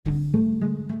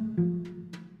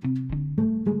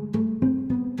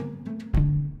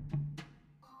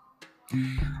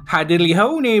Hi diddly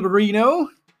ho, neighborino.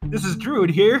 This is Druid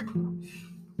here.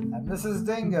 And this is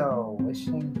Dingo,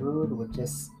 wishing Druid would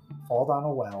just fall down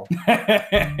a well.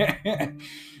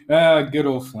 Good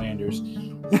old Flanders.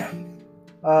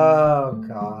 Oh,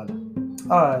 God.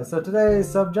 Alright, so today's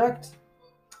subject?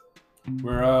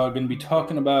 We're going to be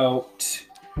talking about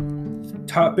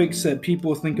topics that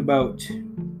people think about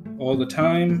all the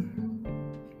time.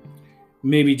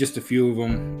 Maybe just a few of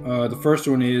them. The first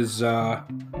one is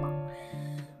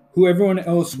who everyone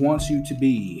else wants you to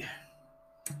be.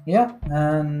 Yeah,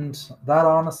 and that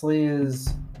honestly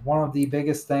is one of the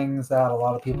biggest things that a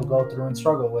lot of people go through and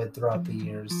struggle with throughout the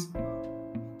years,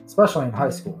 especially in high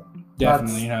school.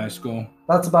 Definitely in high school.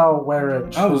 That's about where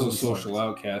it I was a truly social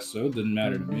starts. outcast, so it didn't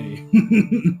matter to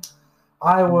me.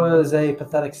 I was a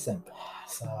pathetic simp,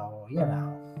 so, you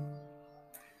know.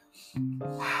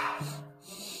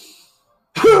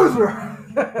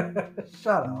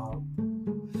 Shut up.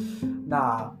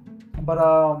 Nah. But,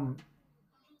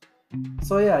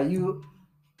 so yeah, you...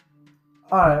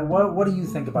 Alright, what do you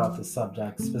think about this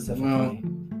subject specifically? Well,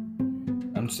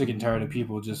 I'm sick and tired of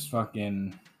people just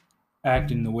fucking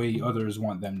acting the way others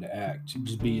want them to act.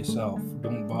 Just be yourself.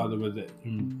 Don't bother with it.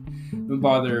 Don't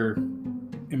bother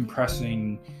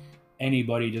impressing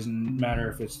anybody. Doesn't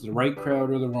matter if it's the right crowd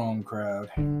or the wrong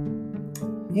crowd.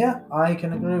 Yeah, I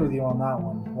can agree with you on that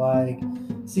one. Like,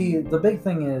 see, the big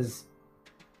thing is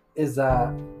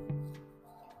that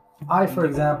I, for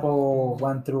example,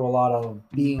 went through a lot of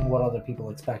being what other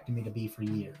people expected me to be for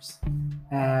years.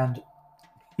 And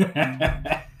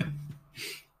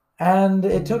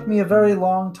it took me a very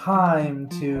long time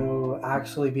to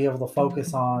actually be able to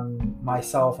focus on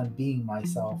myself and being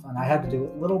myself. And I had to do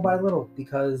it little by little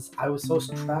because I was so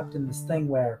trapped in this thing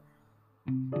where,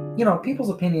 you know,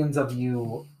 people's opinions of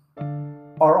you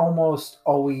are almost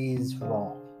always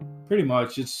wrong. Pretty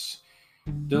much,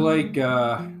 they're like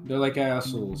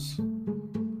assholes.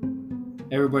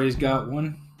 Everybody's got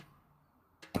one.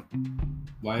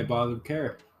 Why bother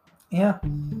care? Yeah,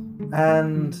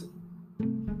 and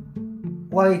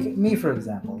like me, for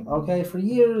example. Okay, for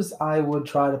years I would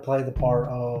try to play the part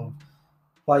of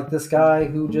like this guy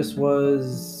who just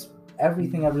was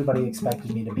everything everybody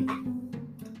expected me to be,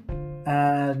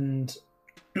 and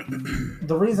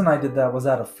the reason I did that was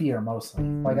out of fear mostly.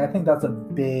 Like, I think that's a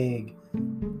big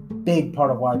part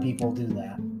of why people do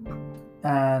that.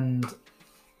 And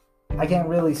I can't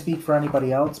really speak for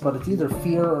anybody else, but it's either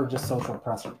fear or just social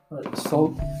pressure.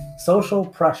 Social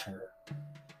pressure.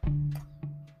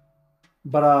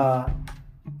 But,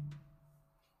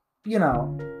 you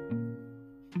know,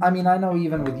 I mean, I know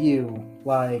even with you,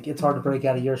 like, it's hard to break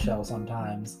out of your shell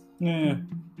sometimes. Yeah.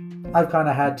 I've kind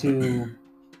of had to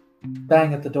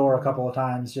bang at the door a couple of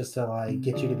times just to like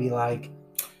get you to be like,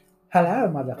 hello,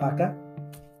 motherfucker.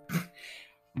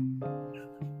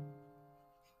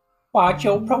 Watch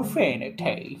your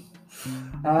profanity.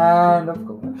 And of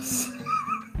course.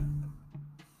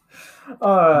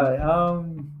 Alright,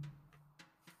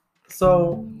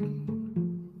 so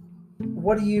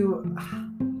what do you...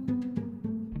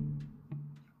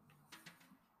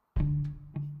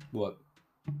 What?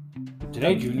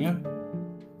 Today, Junior?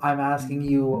 I'm asking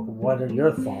you, what are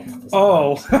your thoughts?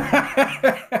 Oh.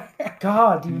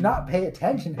 God, do you not pay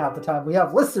attention half the time? We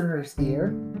have listeners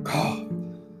here. God.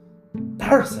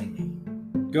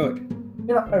 Embarrassing. Good.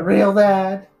 You're not my real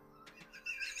dad.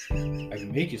 I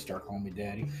can make you start calling me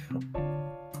daddy.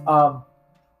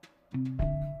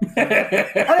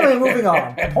 Anyway, moving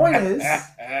on.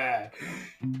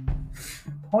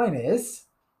 Point is,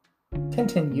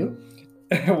 continue.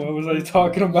 What was I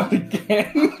talking about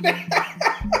again?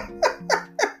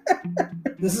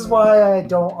 This is why I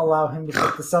don't allow him to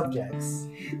pick the subjects.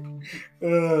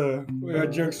 Well,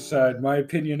 jokes aside, my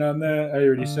opinion on that, I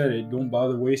already said it. Don't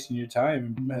bother wasting your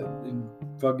time and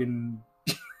fucking...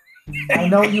 I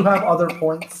know you have other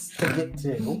points to get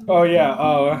to. Oh,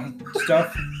 yeah.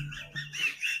 Stuff.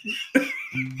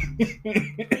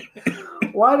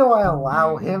 Why do I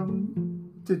allow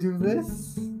him to do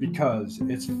this? Because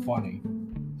it's funny.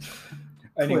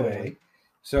 Anyway,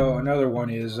 so another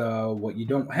one is what you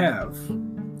don't have.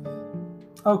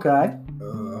 Okay.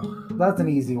 That's an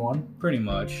easy one. Pretty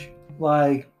much.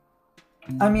 Like,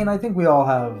 I mean, I think we all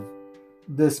have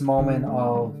this moment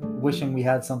of wishing we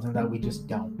had something that we just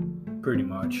don't. Pretty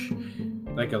much.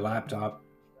 Like a laptop.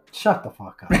 Shut the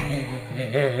fuck up.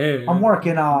 I'm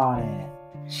working on it.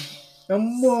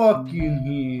 I'm walking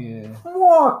here.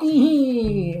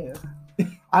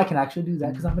 I can actually do that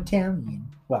because I'm Italian.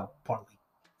 Well, partly.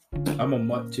 I'm a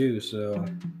mutt too, so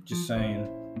just saying.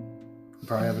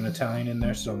 Probably have an Italian in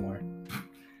there somewhere.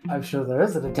 I'm sure there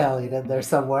is an Italian in there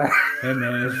somewhere. Hey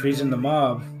man, if he's in the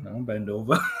mob, I don't Don't bend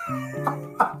over.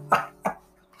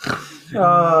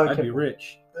 I'd Okay. be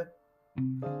rich.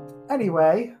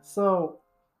 Anyway, so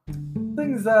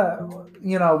things that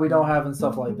we don't have and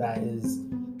stuff like that is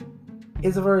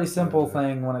a very simple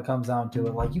thing when it comes down to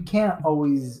it. Like, you can't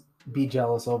always be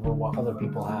jealous over what other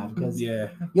people have, because Yeah.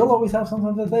 you'll always have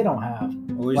something that they don't have.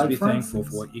 Always Like, be for thankful instance-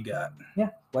 for what you got. Yeah,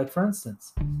 like for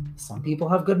instance, some people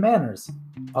have good manners,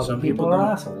 other Some people people are don't.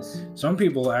 assholes, Some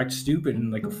people act stupid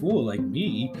and like a fool, like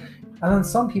me. and then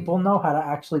some people know how to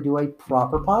actually do a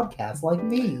proper podcast, like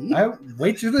me.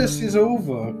 Wait till this is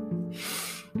over.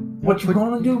 What you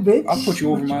gonna do, bitch? I'll put you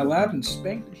over my lap and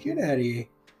spank the shit out of you.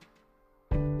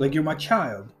 Like you're my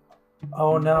child.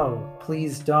 Oh no,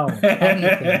 please don't.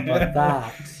 Anything but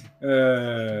that.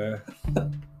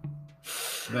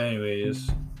 But anyways,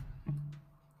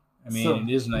 I mean, So- it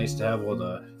is nice to have all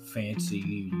the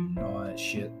fancy and all that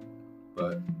shit,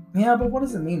 but Yeah, but what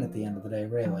does it mean at the end of the day,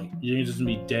 really? you're just gonna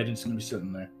be dead and it's gonna be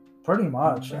sitting there. Pretty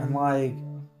much. And like,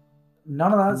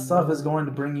 none of that stuff is going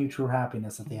to bring you true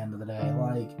happiness at the end of the day.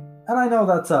 Like, and I know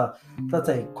that's a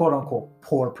quote unquote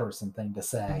poor person thing to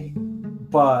say,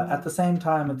 but at the same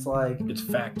time, it's like, It's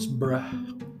facts, bruh.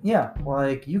 yeah,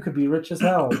 like, you could be rich as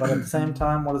hell, but at the same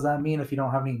time, what does that mean if you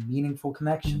don't have any meaningful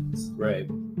connections? Right.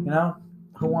 You know,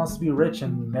 who wants to be rich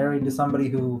and married to somebody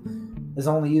who is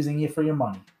only using you for your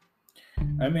money?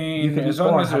 I You mean, could be as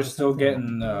long poor as and they're have still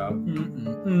something.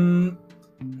 getting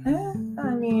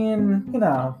I mean,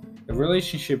 the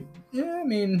relationship. Yeah, I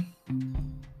mean,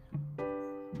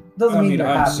 doesn't I mean mean, you're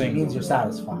I'm happy. It single, means you're though.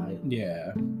 satisfied.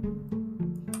 yeah,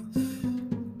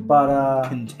 But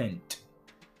content.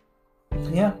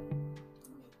 yeah.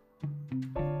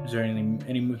 Is there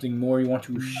anything more you want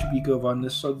to speak of on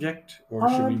this subject, or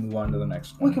should we move on to the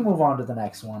next We one? can move on to the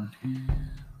next one.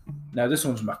 Now, this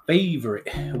one's my favorite.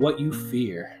 What you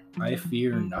fear? I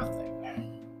fear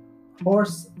nothing.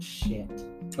 Horse shit.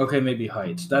 Okay, maybe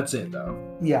heights. That's it, though.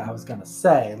 Yeah, I was gonna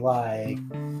say, like,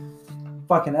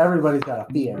 fucking everybody's got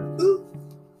a fear.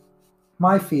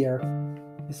 My fear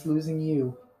is losing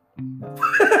you.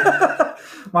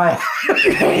 My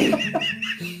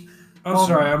I'm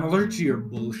sorry, I'm allergic to your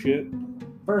bullshit.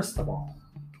 First of all,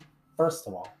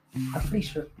 I'm pretty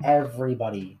sure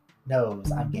everybody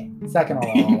knows I'm gay. Second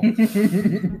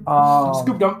of all,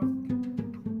 Scoop up. do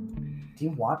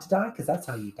you want to die? Because that's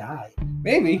how you die.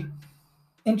 Maybe.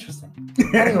 Interesting.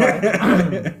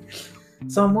 Anyway,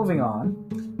 so moving on.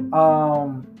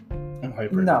 I'm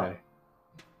hyper No. today.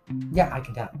 Yeah, I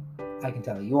can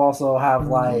tell. You also have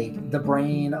like the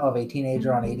brain of a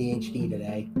teenager on ADHD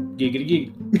today. Giggity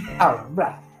gig. All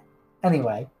right.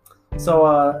 Anyway,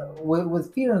 so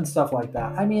with fear and stuff like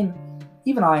that, I mean,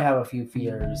 even I have a few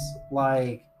fears.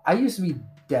 Like, I used to be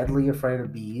deadly afraid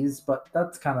of bees, but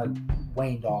that's kind of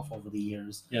waned off over the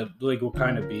years. Yeah, like what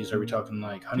kind of bees? Are we talking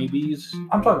like honeybees?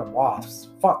 I'm talking wasps.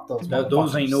 Fuck those.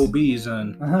 Those ain't no bees,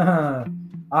 and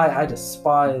I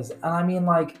despise, and I mean,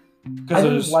 like, I because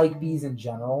didn't there's like bees in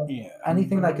general. yeah.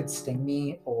 Anything that could sting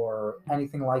me or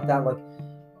anything like that. Like,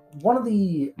 one of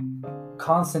the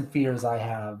constant fears I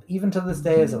have, even to this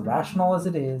day, as irrational as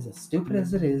it is, as stupid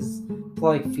as it is, to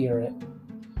like fear it.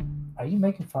 Are you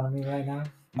making fun of me right now?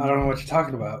 I don't know what you're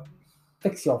talking about.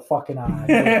 Fix your fucking eye.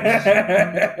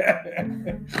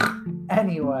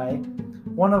 Anyway,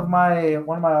 one of my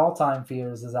all-time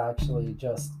fears is actually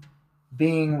just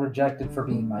being rejected for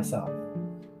being myself.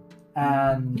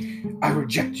 And I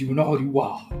reject you and all you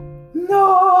are.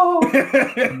 no,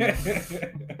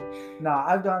 nah,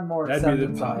 I've done more That'd be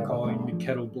acceptance the than I pot ever calling thought. the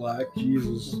kettle black.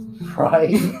 Jesus.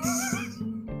 Right?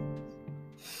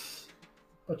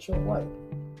 But you're white.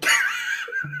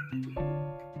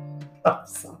 I'm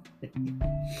sorry.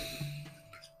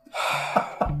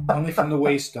 Only from the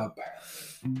waist up.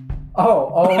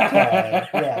 Oh, okay.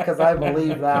 Yeah, because I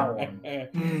believe that one.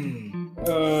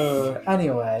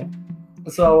 Anyway,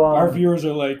 so Our viewers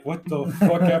are like, what the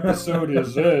fuck episode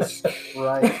is this?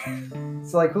 right.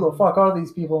 It's like, who the fuck are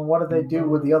these people and what did they do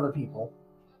with the other people?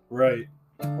 Right.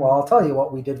 Well, I'll tell you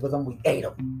what we did with them. We ate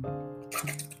them.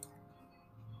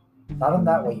 Not in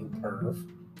that way, you perv.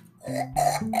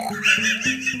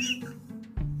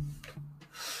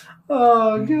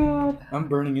 Oh, God. I'm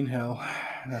burning in hell.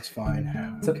 That's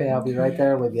fine. It's okay. I'll be right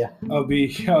there with you. I'll be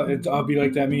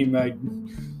like that meme. Like,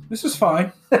 this is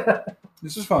fine.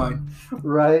 This is fine.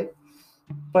 Right.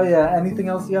 But yeah, anything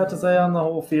else you have to say on the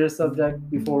whole fear subject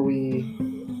before we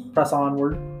press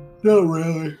onward? Not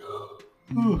really.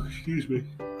 Oh, excuse me.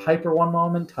 Hyper one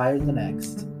moment, tired the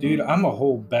next. Dude, I'm a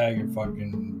whole bag of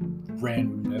fucking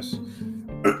randomness.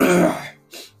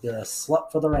 You're a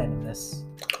slut for the randomness.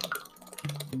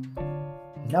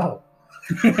 No.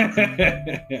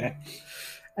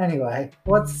 Anyway,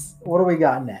 what do we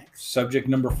got next? Subject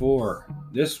number 4.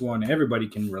 This one everybody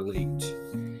can relate.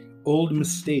 Old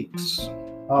mistakes.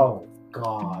 Oh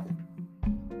God.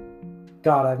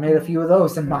 God, I've made a few of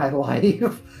those in my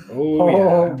life.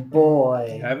 Oh yeah.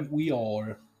 Boy. Haven't we all?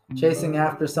 Chasing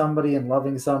after somebody and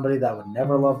loving somebody that would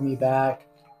never love me back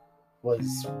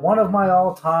was one of my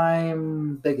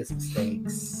all-time biggest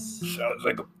mistakes. Sounds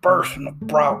like a personal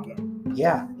problem.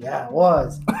 Yeah, it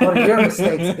was. What are your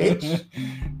mistakes, bitch?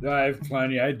 I have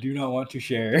plenty. I do not want to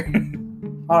share.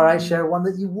 All right, share one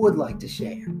that you would like to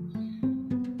share.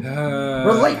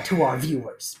 Relate to our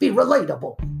viewers. Be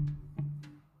relatable.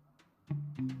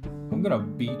 I'm gonna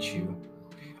beat you.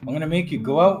 I'm gonna make you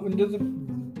go out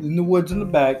in the woods in the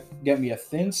back, get me a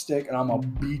thin stick, and I'm gonna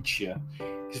beat you.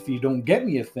 Because if you don't get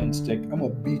me a thin stick, I'm gonna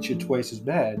beat you twice as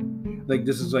bad. Like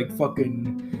this is like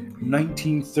fucking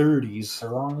 1930s.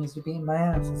 So long as you beat my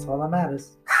ass, that's all that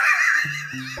matters.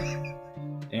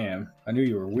 Damn, I knew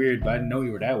you were weird, but I didn't know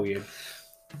you were that weird.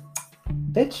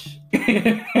 Bitch,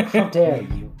 how dare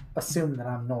you assume that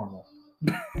I'm normal?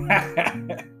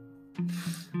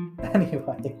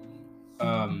 Anyway.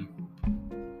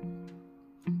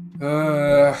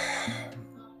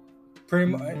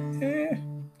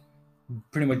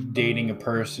 Pretty much dating a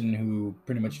person who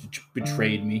pretty much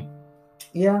betrayed me.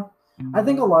 Yeah, I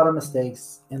think a lot of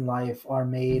mistakes in life are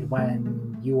made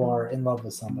when you are in love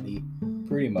with somebody.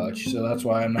 Pretty much. So that's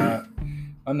why I'm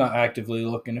not actively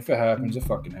looking. If it happens, it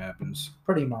fucking happens.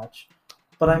 Pretty much.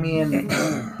 But I mean,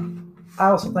 I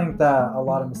also think that a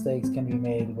lot of mistakes can be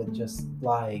made with just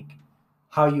like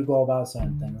how you go about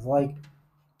certain things. Like,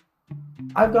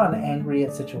 I've gotten angry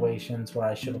at situations where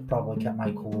I should have probably kept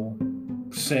my cool.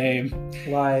 Same.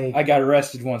 Like, I got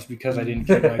arrested once because I didn't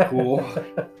keep my cool.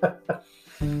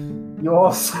 You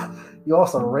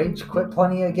also rage quit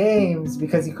plenty of games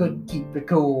because you couldn't keep it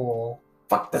cool.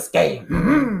 Fuck this game.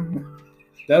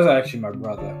 That was actually my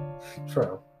brother.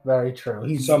 True. Very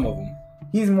true. Some of them.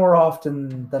 He's more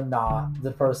often than not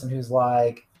the person who's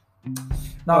like,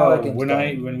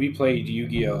 when we played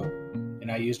Yu-Gi-Oh!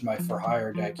 And I used my For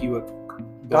Hire deck, he would...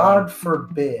 God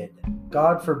forbid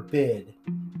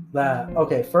that...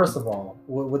 Okay, first of all,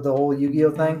 with the whole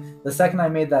Yu-Gi-Oh! Thing, the second I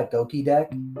made that Goki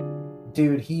deck,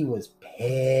 dude, he was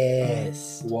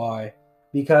pissed. Why?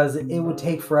 Because it would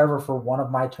take forever for one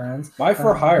of my turns. My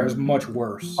For Hire is much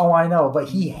worse. Oh, I know, but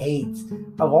he hates.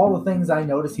 Of all the things I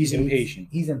noticed, he's impatient.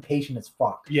 He's impatient as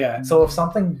fuck. Yeah. So if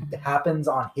something happens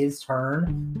on his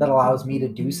turn that allows me to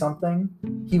do something,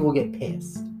 he will get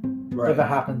pissed. Right. If it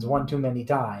happens one too many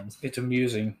times. It's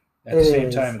amusing. At the same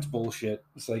time, it's bullshit.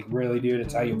 It's like, really, dude,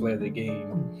 it's how you play the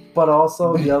game. But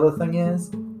also, the other thing is,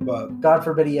 but God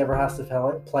forbid he ever has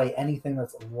to play anything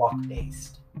that's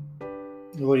luck-based.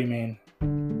 What do you mean?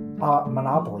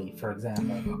 Monopoly, for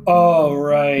example. Oh,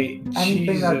 right.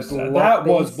 Anything Jesus. That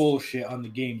was bullshit on the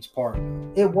game's part.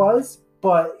 It was,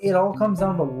 but it all comes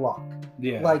down to luck.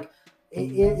 Yeah. Like,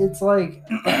 it's like...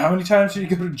 How many times did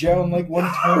you go to jail in, like, one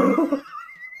time?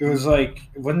 It was like,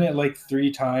 wasn't it like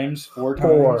 3 times, 4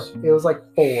 times? 4. It was like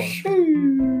 4.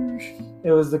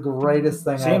 It was the greatest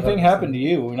thing. Same thing happened to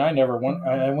you, and I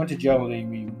went to jail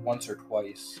maybe once or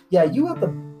twice. Yeah, you had the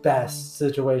best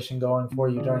situation going for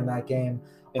you during that game.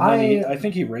 And then I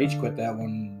think he rage quit that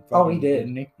one. Oh, he did.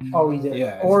 Didn't he? Oh, he did.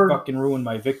 Yeah, or fucking ruined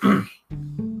my victory.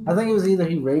 I think it was either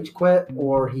he rage quit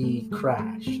or he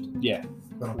crashed. Yeah,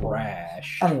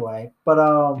 crash. Anyway, but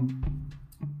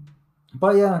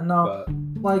yeah, no.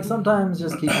 Like, sometimes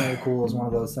just keeping it cool is one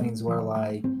of those things where,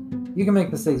 like, you can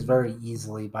make mistakes very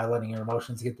easily by letting your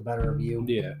emotions get the better of you.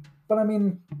 Yeah. But, I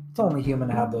mean, it's only human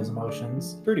to have those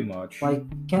emotions. Pretty much. Like,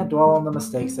 can't dwell on the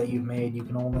mistakes that you've made. You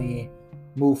can only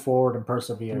move forward and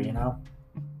persevere, you know?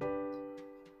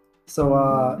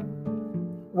 So,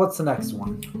 what's the next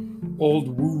one? Old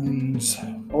wounds.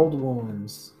 Old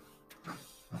wounds.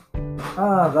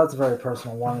 That's a very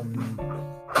personal one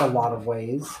in a lot of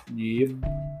ways. Yep.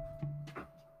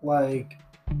 Like,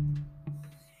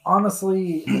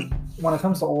 honestly, when it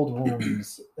comes to old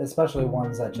wounds, especially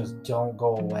ones that just don't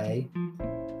go away,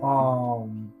 a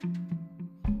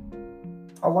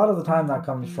lot of the time that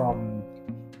comes from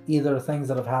either things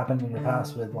that have happened in your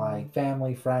past with, like,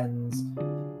 family, friends,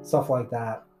 stuff like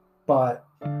that. But,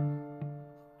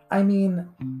 I mean,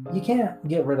 you can't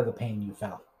get rid of the pain you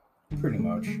felt. Pretty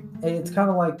much. It's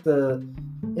kind of like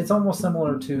it's almost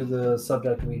similar to the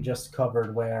subject we just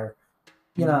covered where,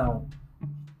 you know,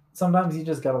 sometimes you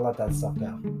just gotta let that stuff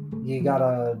go. You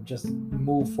gotta just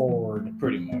move forward.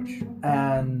 Pretty much.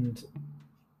 And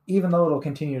even though it'll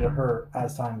continue to hurt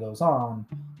as time goes on,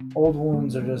 old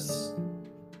wounds are just,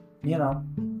 you know,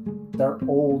 they're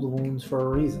old wounds for a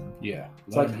reason. Yeah,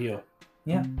 let them heal.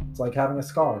 Yeah, it's like having a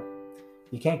scar.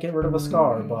 You can't get rid of a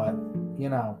scar, but, you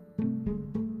know,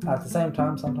 at the same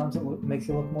time, sometimes it makes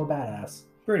you look more badass.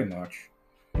 Pretty much.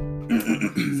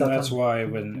 That's why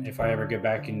if I ever get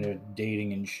back into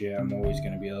dating and shit, I'm always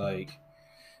gonna be like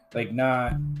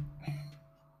not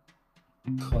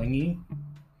clingy,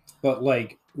 but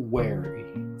like wary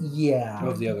Yeah.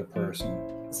 of the other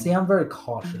person. See, I'm very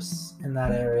cautious in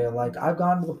that area. Like, I've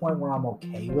gotten to the point where I'm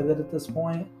okay with it at this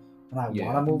point, and I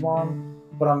want to move on,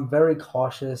 but I'm very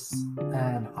cautious,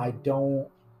 and I don't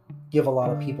give a lot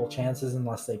of people chances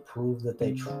unless they prove that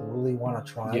they truly want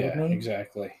to try with me. Yeah,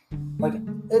 exactly. Like,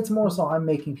 it's more so I'm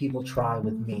making people try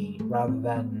with me rather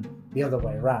than the other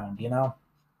way around, you know?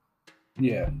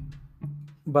 Yeah.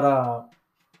 But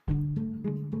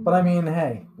I mean,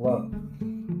 hey, look,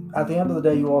 at the end of the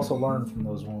day, you also learn from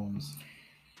those wounds.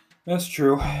 That's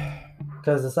true.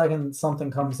 Because the second something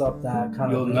comes up that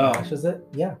kind of rehashes it,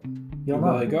 yeah, you'll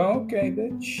know. Like, oh, okay,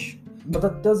 bitch. But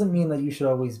that doesn't mean that you should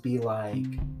always be like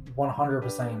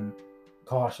 100%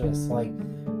 cautious. Like,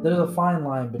 there's a fine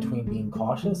line between being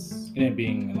cautious and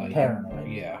being like paranoid.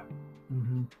 Yeah.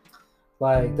 Mm-hmm.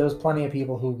 Like, there's plenty of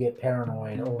people who get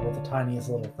paranoid over the tiniest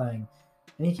little thing.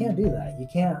 And you can't do that. You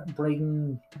can't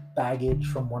bring baggage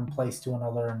from one place to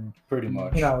another and pretty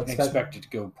much, you know, expect it to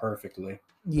go perfectly.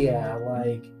 Yeah,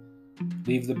 like,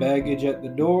 leave the baggage at the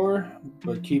door,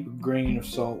 but keep a grain of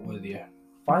salt with you.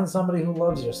 Find somebody who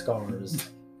loves your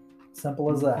scars.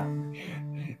 Simple as that.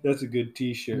 That's a good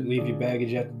t-shirt. Leave your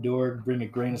baggage at the door, bring a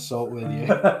grain of salt with you.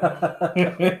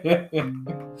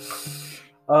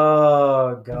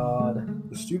 Oh, God.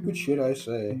 The stupid shit I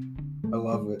say. I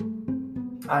love it.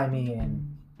 I mean,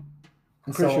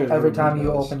 so sure every time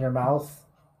you open your mouth,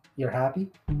 you're happy?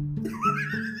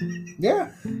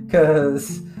 Yeah.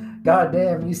 Because,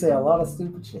 goddamn, you say a lot of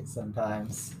stupid shit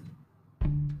sometimes.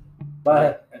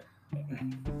 But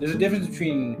there's a difference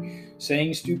between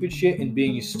saying stupid shit and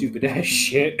being a stupid ass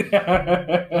shit.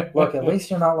 Look, at least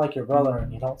you're not like your brother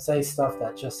and you don't say stuff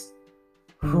that just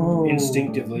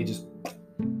instinctively just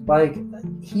like,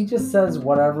 he just says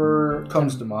whatever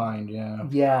comes to mind.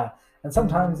 Yeah, and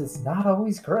sometimes it's not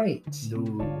always great.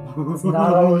 No. It's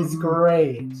not always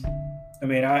great. I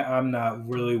mean, I'm not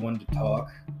really one to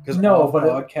talk because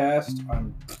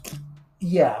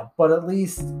yeah, but at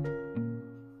least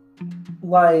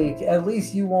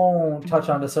you won't touch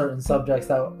on to certain subjects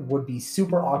that would be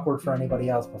super awkward for anybody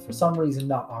else, but for some reason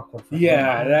not awkward for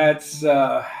yeah, that's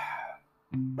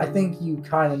I think you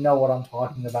kind of know what I'm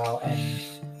talking about, and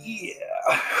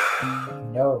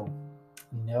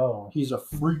no, he's a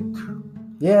freak.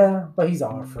 Yeah, but he's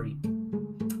our freak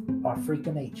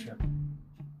of nature.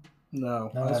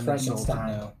 No, it's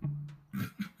Frankenstein.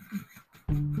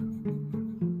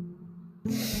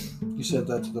 You said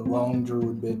that to the wrong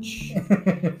druid, bitch.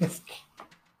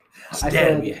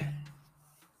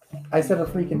 I said a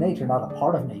freak of nature, not a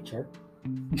part of nature.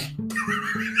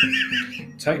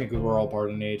 Technically, we're all part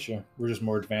of nature. We're just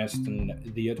more advanced than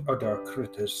the other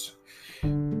critters.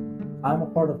 I'm a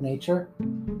part of nature?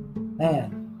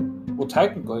 Man. Well,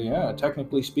 technically, yeah.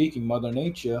 Technically speaking, Mother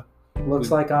Nature.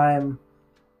 Looks like I'm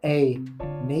a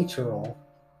natural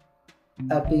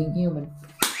at being human.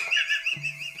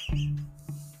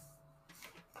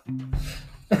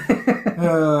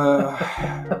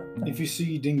 If you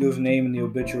see Dingo's name in the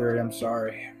obituary, I'm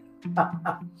sorry.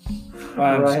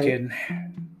 I'm just kidding.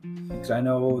 Because I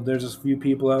know there's a few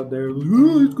people out there like,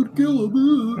 oh, it's gonna kill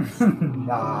him.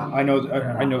 Nah. I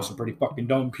know some pretty fucking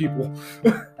dumb people.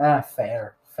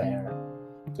 Fair.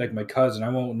 It's like my cousin. I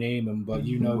won't name him, but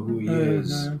you know who he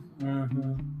is.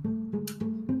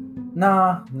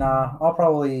 Nah. I'll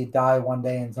probably die one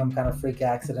day in some kind of freak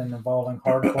accident involving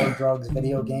hardcore drugs,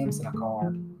 video games, and a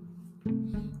car.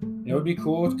 It would be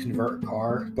cool to convert a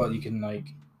car, but you can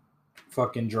like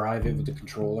fucking drive it with the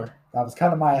controller. That was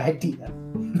kind of my idea.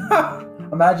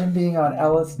 Imagine being on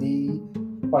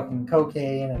LSD, fucking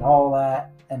cocaine, and all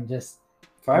that, and just.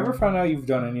 If I ever find out you've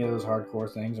done any of those hardcore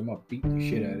things, I'm gonna beat the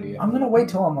shit out of you. I'm gonna wait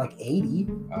till I'm like 80.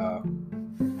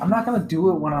 I'm not gonna do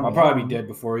it when I'll probably be dead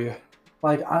before you.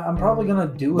 Like, I'm probably gonna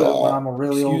do it when I'm a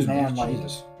really old man, like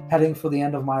heading for the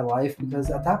end of my life, because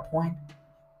at that point,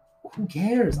 who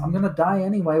cares? I'm gonna die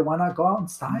anyway. Why not go out in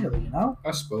style, you know?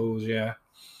 I suppose, yeah.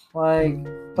 Like,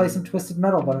 play some Twisted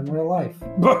Metal, but in real life.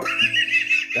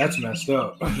 That's messed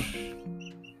up.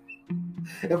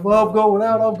 If I'm going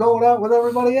out with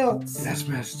everybody else. That's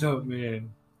messed up, man.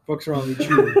 What's wrong with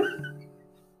you?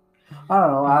 I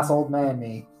don't know, ass old man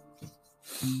me.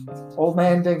 Old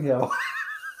man Dingo.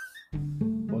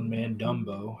 Old man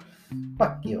Dumbo.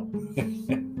 Fuck you.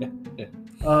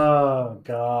 Oh,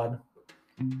 God.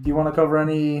 Do you want to cover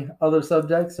any other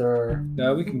subjects or?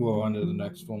 Yeah, we can go on to the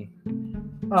next one.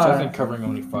 So All I right. think covering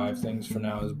only 5 things for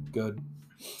now is good.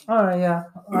 All right, yeah.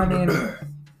 I mean,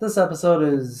 this episode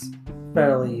is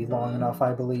fairly long enough,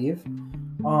 I believe.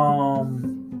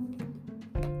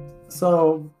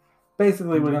 So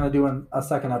basically, we're gonna do a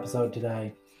second episode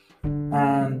today,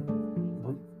 and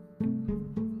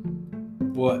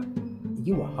What?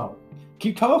 you a hoe.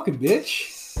 Keep talking,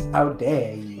 bitch. How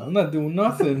dare you? I'm not doing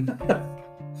nothing.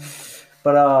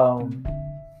 But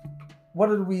what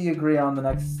did we agree on the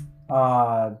next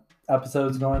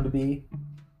episode's going to be?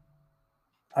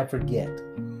 I forget.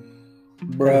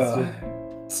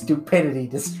 Bruh. Stupidity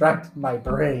distracted my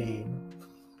brain.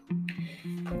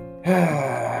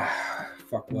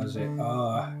 Fuck was it?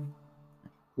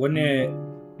 Wasn't it?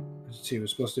 Let's see. It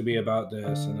was supposed to be about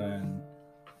this, and then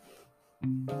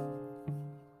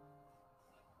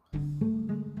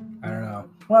I don't know.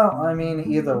 Well, I mean,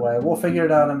 either way, we'll figure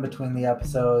it out in between the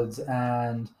episodes,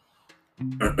 and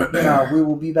we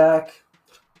will be back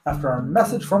after our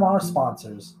message from our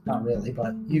sponsors. Not really,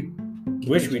 but you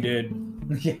Wish we did.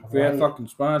 Yeah, If we had right. fucking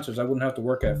sponsors, I wouldn't have to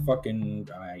work at fucking.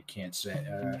 I can't say.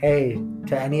 Hey,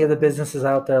 to any of the businesses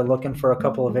out there looking for a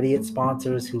couple of idiot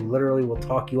sponsors who literally will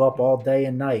talk you up all day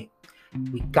and night,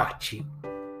 we got you.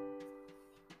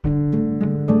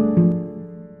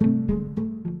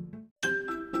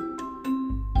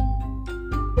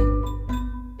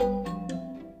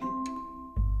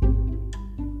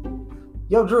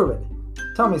 Yo, Druid,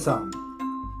 tell me something.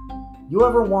 You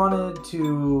ever wanted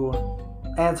to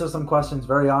answer some questions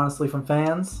very honestly from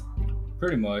fans?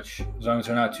 Pretty much, as long as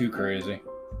they're not too crazy.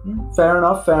 Fair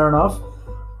enough, fair enough.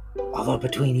 Although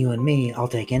between you and me, I'll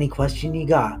take any question you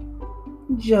got.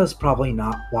 Just probably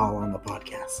not while on the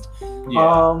podcast.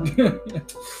 Yeah.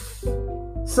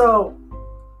 So,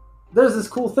 there's this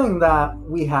cool thing that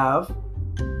we have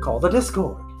called a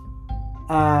Discord.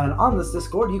 And on this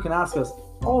Discord, you can ask us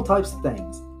all types of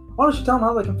things. Why don't you tell them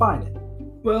how they can find it?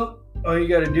 Well, all you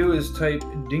gotta do is type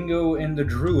Dingo and the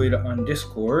Druid on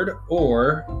Discord,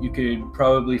 or you could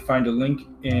probably find a link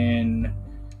in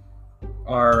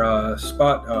our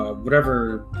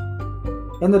whatever.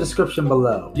 In the description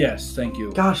below. Yes, thank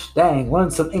you. Gosh dang,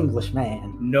 learn some English,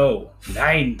 man. No,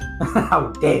 9.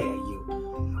 How dare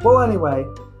you? Well, anyway,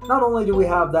 not only do we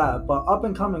have that, but up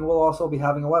and coming, we'll also be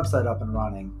having a website up and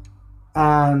running.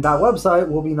 And that website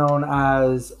will be known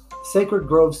as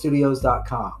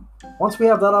sacredgrovestudios.com. Once we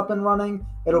have that up and running,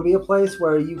 it'll be a place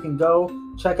where you can go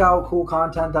check out cool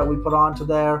content that we put onto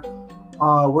there.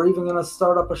 We're even going to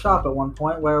start up a shop at one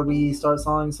point where we start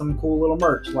selling some cool little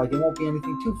merch. Like, it won't be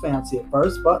anything too fancy at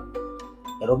first, but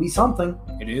it'll be something.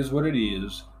 It is what it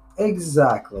is.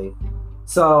 Exactly.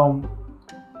 So,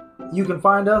 you can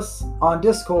find us on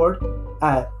Discord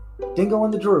at Dingo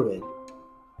and the Druid.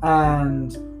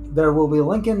 And there will be a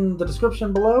link in the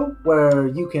description below where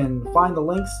you can find the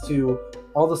links to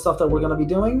all the stuff that we're going to be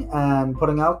doing and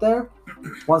putting out there.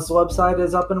 Once the website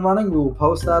is up and running, we will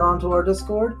post that onto our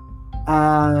Discord.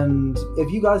 And if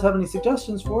you guys have any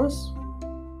suggestions for us,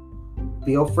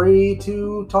 feel free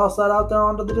to toss that out there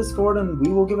onto the Discord and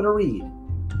we will give it a read.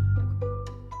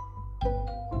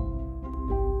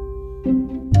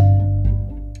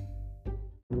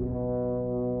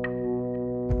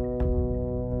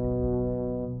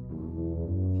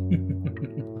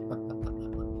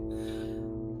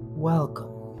 Welcome.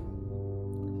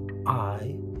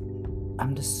 I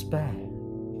am Despair.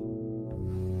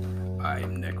 I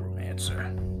am Necromancer.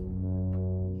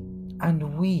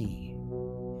 And we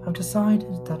have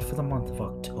decided that for the month of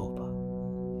October,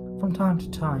 from time to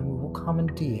time we will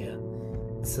commandeer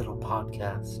this little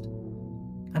podcast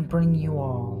and bring you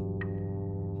all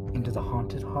into the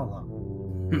Haunted Hollow.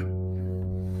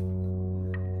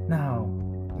 Now,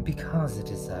 because it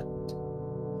is that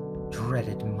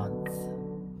dreaded month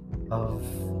of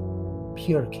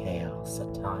pure chaos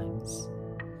at times,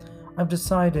 I've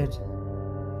decided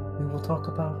we will talk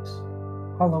about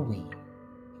Halloween,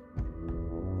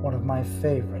 one of my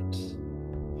favorite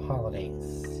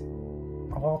holidays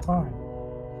of all time.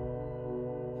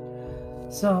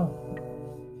 So,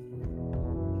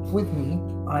 with me,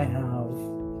 I have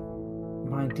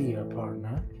my dear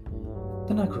partner,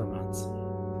 the Necromancer.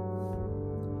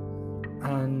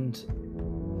 And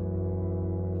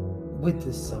with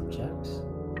this subject,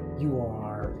 you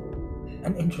are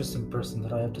an interesting person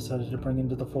that I have decided to bring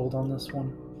into the fold on this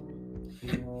one.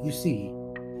 You see,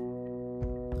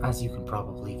 as you can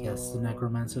probably guess, the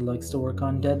Necromancer likes to work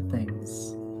on dead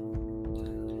things.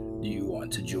 Do you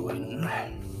want to join?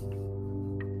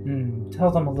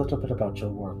 Tell them a little bit about your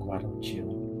work, why don't you?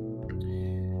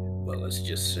 Well, let's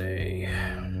just say,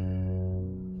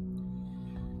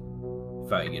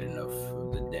 If I get enough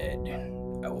of the dead,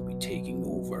 I will be taking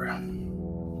over.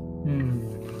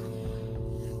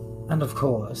 And of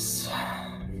course,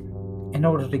 in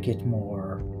order to get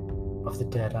more of the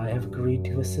dead, I have agreed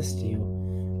to assist you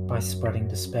by spreading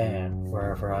despair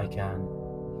wherever I can.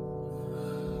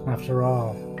 After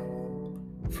all,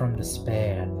 from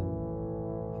despair,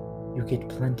 you get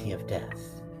plenty of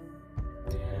death.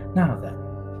 Now then,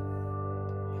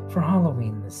 for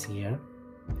Halloween this year,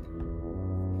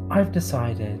 I've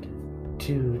decided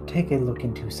to take a look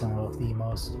into some of the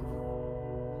most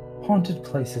haunted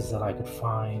places that I could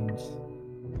find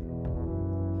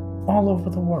all over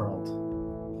the world.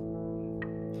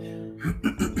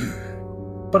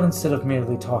 But instead of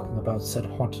merely talking about said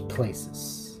haunted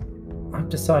places, I've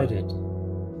decided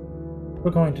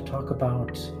we're going to talk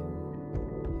about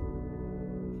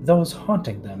those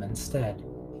haunting them instead.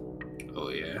 Oh,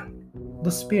 yeah. The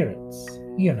spirits,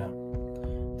 you know.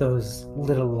 Those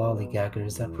little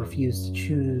lollygaggers that refuse to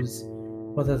choose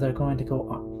whether they're going to go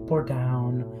up or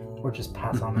down or just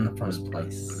pass on in the first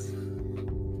place.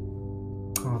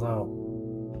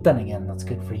 Although, then again, that's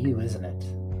good for you, isn't it?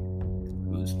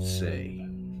 Who's to say?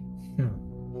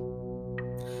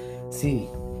 See,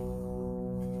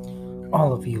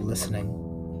 all of you listening,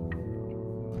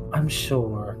 I'm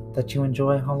sure that you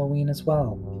enjoy Halloween as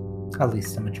well. At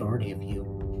least the majority of you.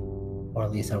 Or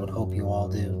at least I would hope you all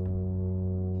do.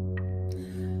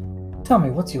 Tell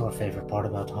me, what's your favorite part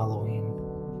about Halloween?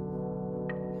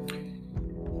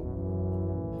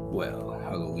 Well,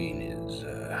 Halloween is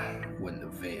when the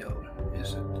veil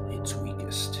is at its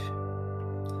weakest.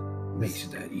 Makes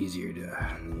it that easier to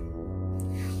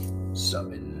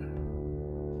summon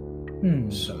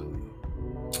some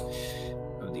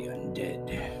of the undead.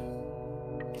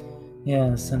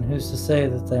 Yes, and who's to say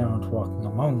that they aren't walking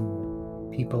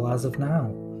among people as of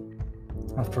now?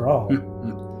 After all,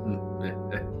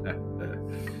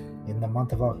 in the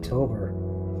month of October,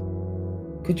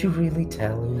 could you really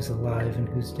tell who's alive and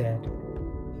who's dead?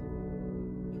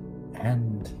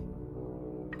 And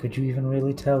could you even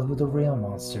really tell who the real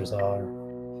monsters are?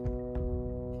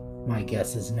 My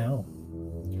guess is no.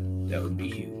 That would be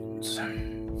humans.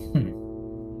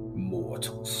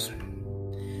 Mortals.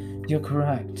 You're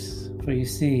correct, for you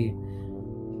see,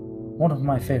 one of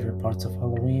my favorite parts of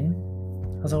Halloween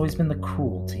has always been the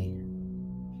cruelty.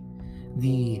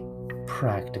 The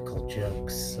practical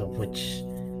jokes, of which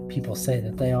people say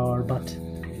that they are, but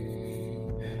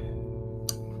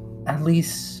at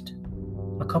least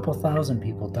a couple thousand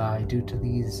people die due to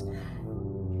these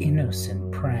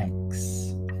innocent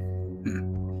pranks.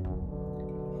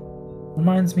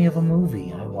 Reminds me of a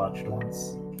movie I watched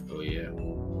once. Oh, yeah.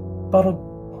 About a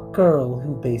girl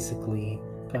who basically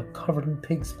got covered in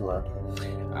pig's blood.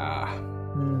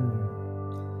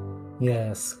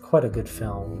 Yes, quite a good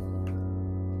film.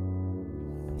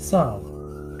 So,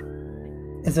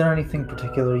 is there anything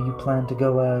particular you plan to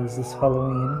go as this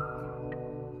Halloween?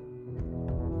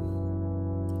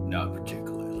 Not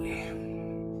particularly.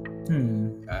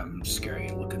 I'm scary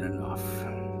looking enough.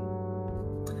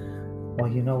 Well,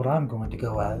 you know what I'm going to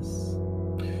go as.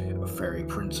 A fairy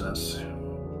princess.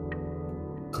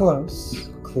 Close.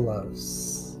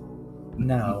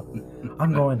 No,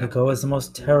 I'm going to go as the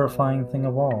most terrifying thing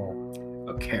of all.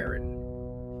 A Karen.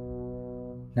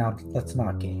 Now, let's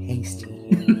not get hasty.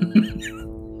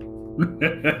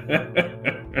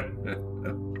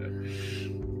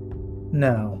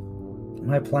 No,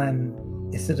 my plan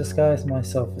is to disguise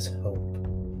myself as Hope,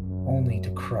 only to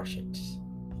crush it.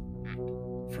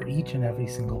 For each and every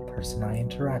single person I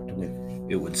interact with.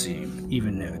 It would seem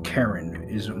even a Karen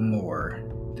is more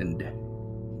than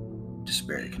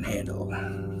despair can handle.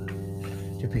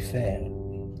 To be fair,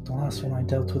 the last one I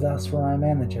dealt with asked for my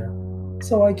manager,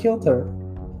 so I killed her.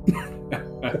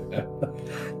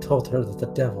 Told her that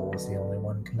the devil was the only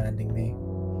one commanding me.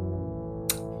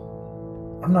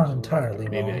 I'm not entirely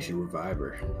Maybe wrong. I should revive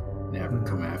her and have her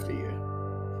come after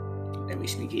you. Let me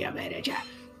speak to your manager.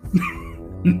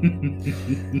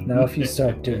 Now, if you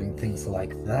start doing things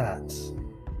like that,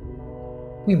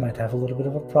 we might have a little bit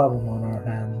of a problem on our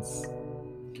hands.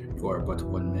 You are but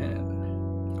one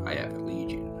man. I have a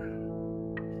legion.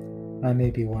 I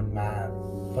may be one man,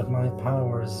 but my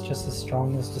power is just as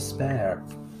strong as despair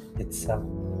itself.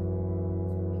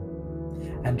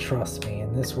 And trust me,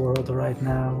 in this world right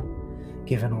now,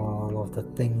 given all of the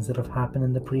things that have happened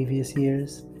in the previous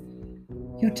years,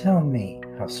 you tell me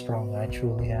how strong I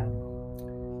truly am.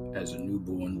 As a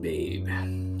newborn babe.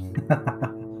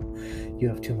 You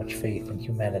have too much faith in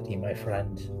humanity, my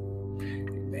friend.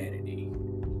 Humanity.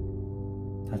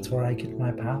 That's where I get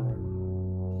my power.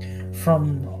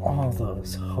 From all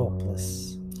those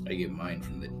hopeless. I get mine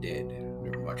from the dead.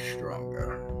 They're much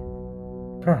stronger.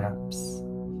 Perhaps.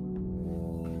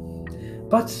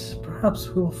 But perhaps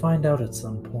we will find out at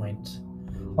some point.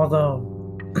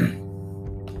 Although,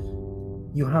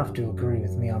 you have to agree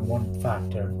with me on one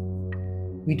factor.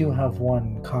 We do have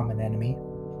one common enemy.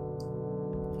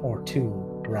 Or two,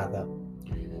 rather.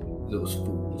 Those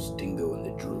fools, Dingo and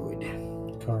the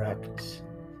Druid. Correct.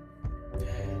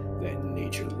 That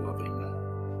nature-loving.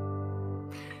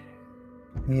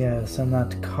 Yes, and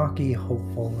that cocky,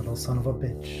 hopeful little son of a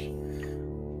bitch.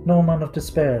 No amount of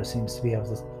despair seems to be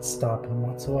able to stop him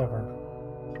whatsoever.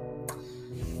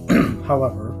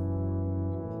 However,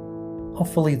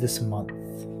 hopefully this month,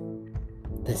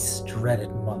 this dreaded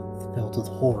month filled with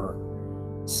horror,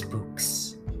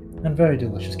 spooks, and very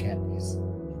delicious candies.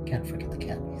 Can't forget the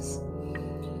candies.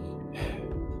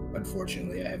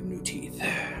 Unfortunately, I have no teeth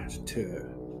to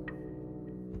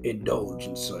indulge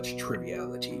in such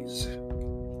trivialities.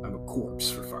 I'm a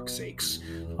corpse, for fuck's sakes.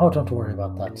 Oh, don't worry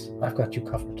about that. I've got you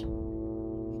covered.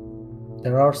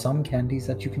 There are some candies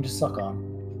that you can just suck on.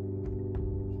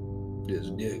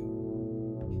 Just dig.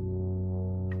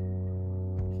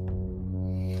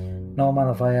 No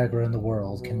amount of Viagra in the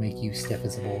world can make you stiff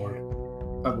as a board.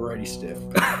 I'm already stiff.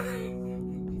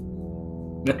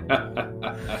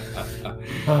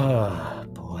 Ah,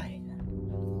 boy.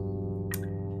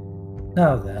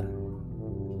 Now then,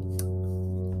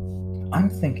 I'm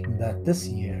thinking that this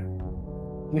year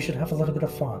we should have a little bit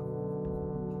of fun.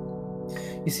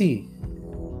 You see,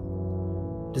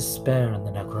 despair in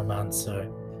the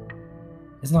Necromancer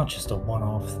is not just a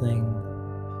one-off thing.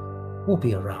 We'll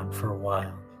be around for a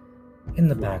while, in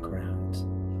the background,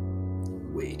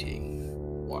 Waiting,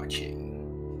 watching,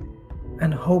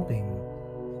 and hoping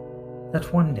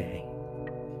that one day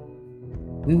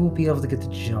we will be able to get the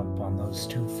jump on those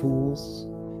two fools,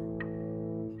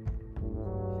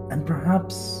 and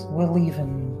perhaps we'll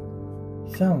even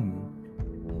film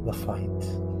the fight.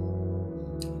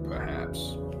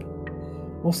 Perhaps.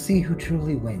 We'll see who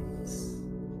truly wins.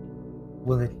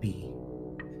 Will it be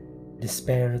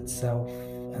despair itself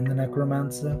and the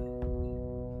Necromancer?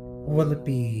 Or will it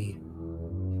be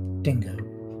Dingo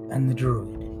and the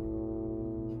Druid?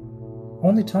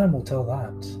 Only time will tell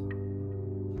that.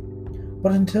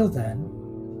 But until then,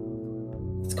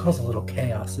 let's cause a little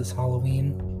chaos this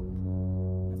Halloween.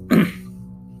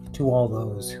 To all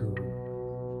those who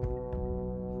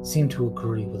seem to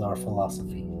agree with our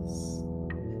philosophies.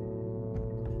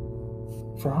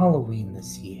 For Halloween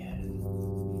this year,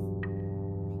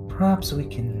 perhaps we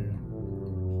can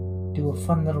do a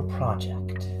fun little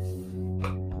project.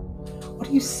 What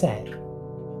do you say?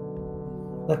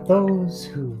 Let those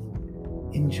who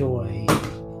enjoy...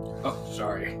 Oh,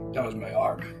 sorry. That was my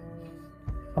arm.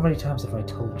 How many times have I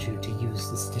told you to use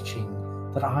the stitching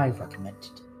that I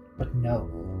recommended? But no,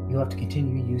 you have to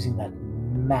continue using that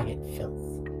maggot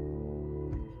filth.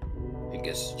 It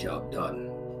gets the job done.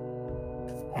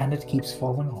 And it keeps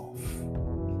falling off.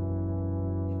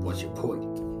 What's your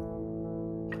point?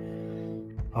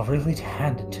 I'll really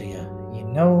hand it to you. You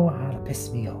know how to piss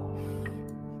me off.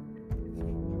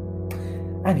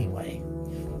 Anyway.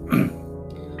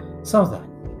 So then.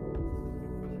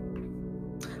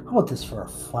 How about this for a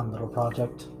fun little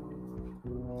project?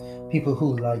 People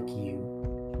who like you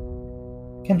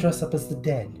can dress up as the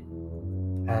dead.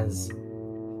 As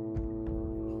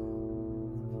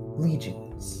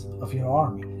legions of your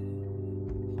army.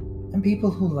 And people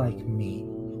who like me,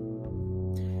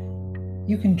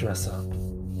 you can dress up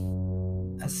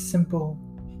as simple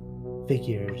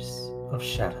figures of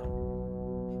shadow.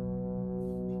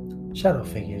 Shadow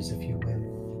figures, if you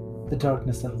will. The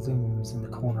darkness that looms in the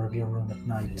corner of your room at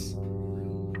night.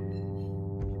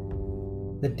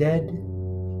 The dead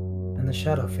and the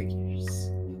shadow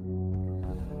figures.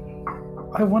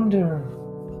 I wonder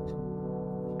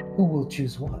who will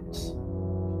choose what.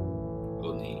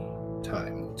 Only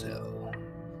time will tell.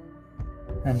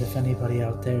 And if anybody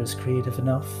out there is creative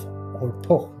enough or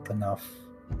bold enough,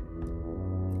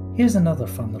 here's another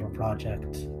fun little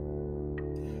project.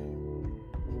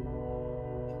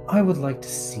 I would like to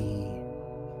see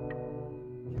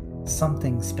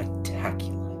something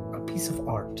spectacular, a piece of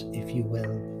art, if you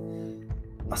will,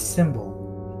 a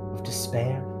symbol of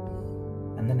despair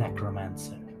and the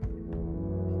Necromancer.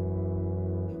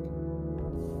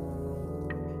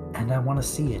 And I want to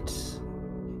see it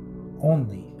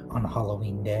only on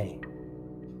Halloween Day.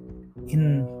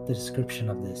 In the description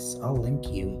of this, I'll link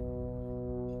you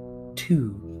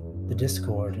to the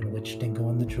Discord in which Dingo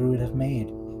and the Druid have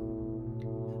made.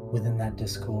 Within that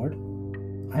Discord,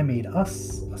 I made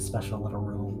us a special little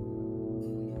room.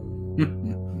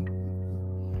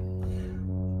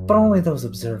 But only those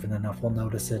observant enough will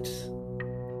notice it.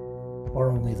 or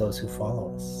only those who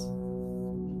follow us?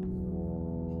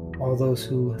 All those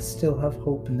who still have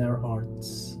hope in their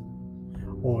hearts,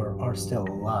 or are still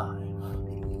alive.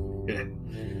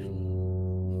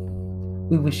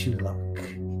 We wish you luck,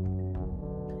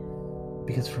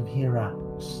 because from here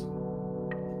out,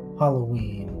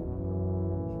 Halloween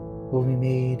will be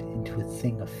made into a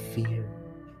thing of fear,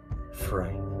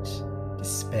 fright,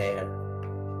 despair,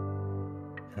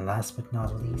 and last but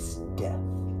not least, death.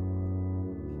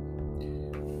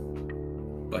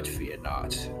 But fear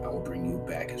not, I will bring you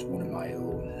back as one of my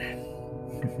own.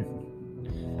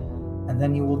 And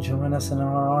then you will join us in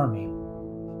our army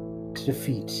to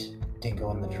defeat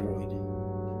Dingo and the Druid.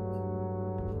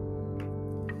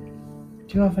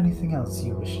 Do you have anything else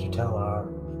you wish to tell our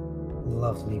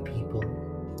lovely people?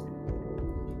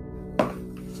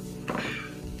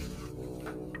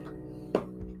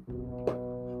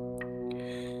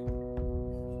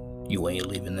 You ain't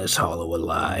leaving this hollow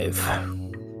alive.